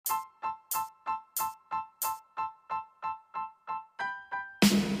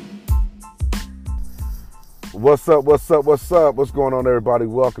What's up? What's up? What's up? What's going on, everybody?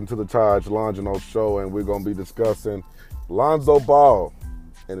 Welcome to the Taj Longino Show, and we're going to be discussing Lonzo Ball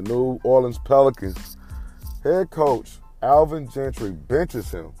and the New Orleans Pelicans. Head coach Alvin Gentry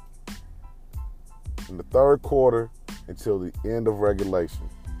benches him in the third quarter until the end of regulation.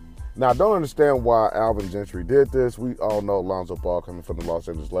 Now, I don't understand why Alvin Gentry did this. We all know Lonzo Ball coming from the Los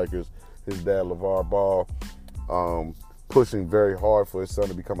Angeles Lakers. His dad, LeVar Ball, pushing very hard for his son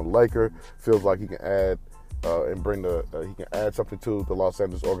to become a Laker. Feels like he can add he can add something to the Los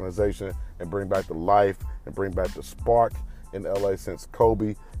Angeles organization and bring back the life and bring back the spark in LA since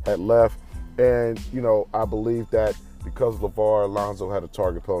Kobe had left. And, I believe that because LeVar, Lonzo had a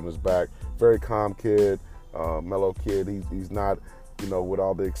target put on his back. Very calm kid, mellow kid. He's not, with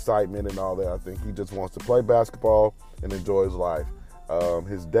all the excitement and all that. I think he just wants to play basketball and enjoy his life.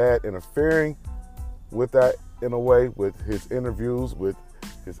 His dad interfering with that in a way, with his interviews, with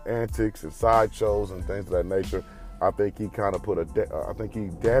his antics and sideshows and things of that nature. I think he kind of I think he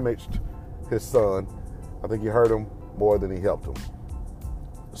damaged his son. I think he hurt him more than he helped him.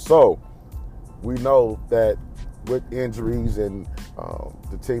 So we know that with injuries and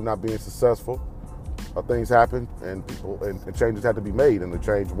the team not being successful, things happen and changes had to be made, and the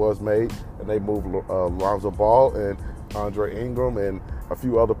change was made, and they moved Lonzo Ball and Andre Ingram and a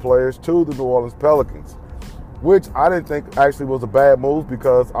few other players to the New Orleans Pelicans, which I didn't think actually was a bad move,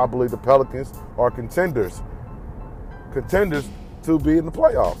 because I believe the Pelicans are contenders to be in the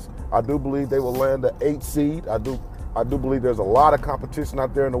playoffs. I do believe they will land the 8th seed. I do believe there's a lot of competition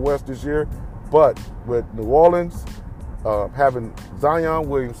out there in the West this year, but with New Orleans having Zion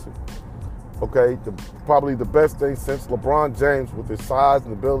Williamson, probably the best thing since LeBron James, with his size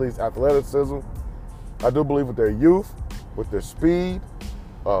and abilities, athleticism. I do believe with their youth, with their speed,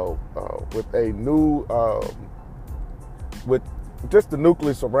 with a new, with just the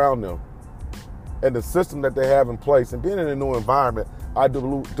nucleus around them and the system that they have in place, and being in a new environment, I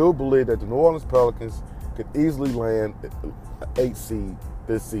do believe that the New Orleans Pelicans could easily land an 8th seed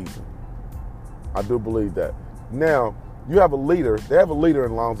this season. I do believe that. Now, you have a leader. They have a leader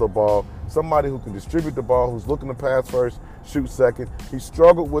in Lonzo Ball, somebody who can distribute the ball, who's looking to pass first, shoot second. He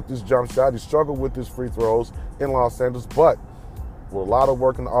struggled with his jump shot. He struggled with his free throws in Los Angeles, but with a lot of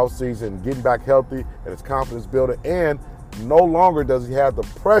work in the offseason, getting back healthy and his confidence building, and no longer does he have the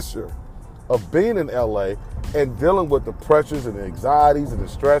pressure of being in LA and dealing with the pressures and the anxieties and the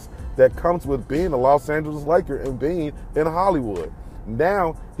stress that comes with being a Los Angeles Laker and being in Hollywood.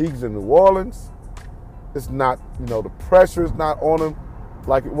 Now he's in New Orleans. It's not, the pressure is not on him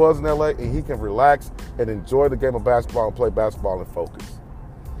like it was in LA, and he can relax and enjoy the game of basketball and play basketball and focus.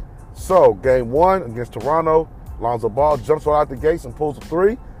 So, game 1 against Toronto, Lonzo Ball jumps right out the gates and pulls a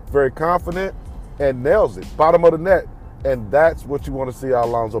 3, very confident, and nails it, bottom of the net. And that's what you want to see out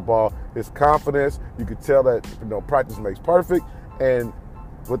of Lonzo Ball, his confidence. You can tell that, practice makes perfect, and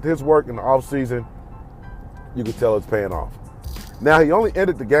with his work in the offseason, you can tell it's paying off. Now, he only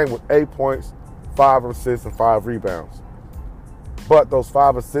ended the game with 8 points, 5 assists, and 5 rebounds. But those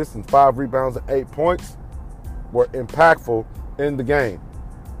 5 assists and 5 rebounds and 8 points were impactful in the game.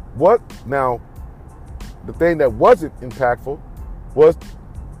 Now, the thing that wasn't impactful was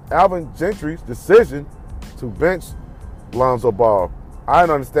Alvin Gentry's decision to bench Lonzo Ball. I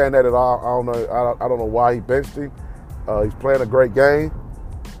don't understand that at all. I don't know why he benched him. He's playing a great game.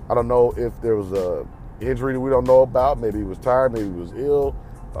 I don't know if there was a injury that we don't know about. Maybe he was tired. Maybe he was ill.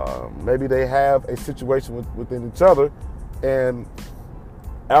 Maybe they have a situation within each other, and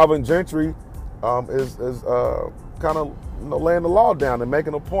Alvin Gentry is kind of laying the law down and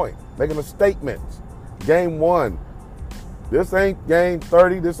making a point, making a statement. Game 1. This ain't game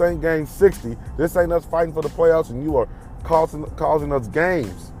 30. This ain't game 60. This ain't us fighting for the playoffs, and you are causing us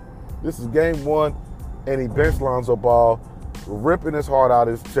games. This is game 1, and he benched Lonzo Ball, ripping his heart out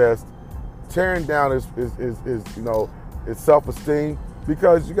of his chest, tearing down his self-esteem,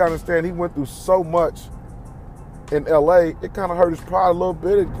 because you got to understand, he went through so much in LA. It kind of hurt his pride a little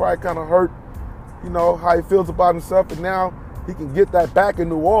bit. It probably kind of hurt, how he feels about himself, and now he can get that back in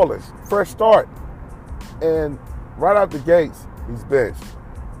New Orleans. Fresh start. And right out the gates, he's benched.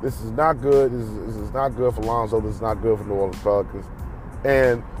 This is not good. This is not good for Lonzo. This is not good for New Orleans Pelicans.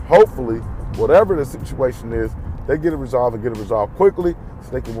 And hopefully, whatever the situation is, they get it resolved and get it resolved quickly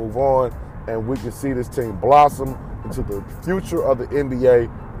so they can move on, and we can see this team blossom into the future of the NBA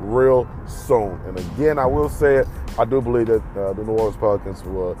real soon. And again, I will say it, I do believe that the New Orleans Pelicans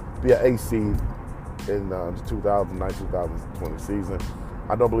will be an 8th seed in the 2019-2020 season.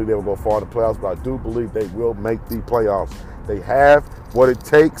 I don't believe they will go far in the playoffs, but I do believe they will make the playoffs. They have what it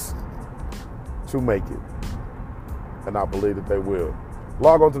takes to make it, and I believe that they will.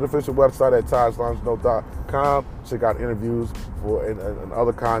 Log on to the official website at ToddsLoungeNote.com. Check out interviews and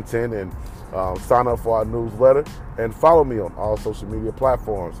other content, and sign up for our newsletter. And follow me on all social media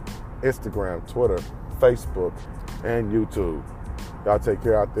platforms: Instagram, Twitter, Facebook, and YouTube. Y'all take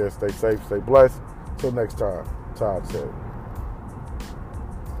care out there. Stay safe, stay blessed. Till next time, Todd said.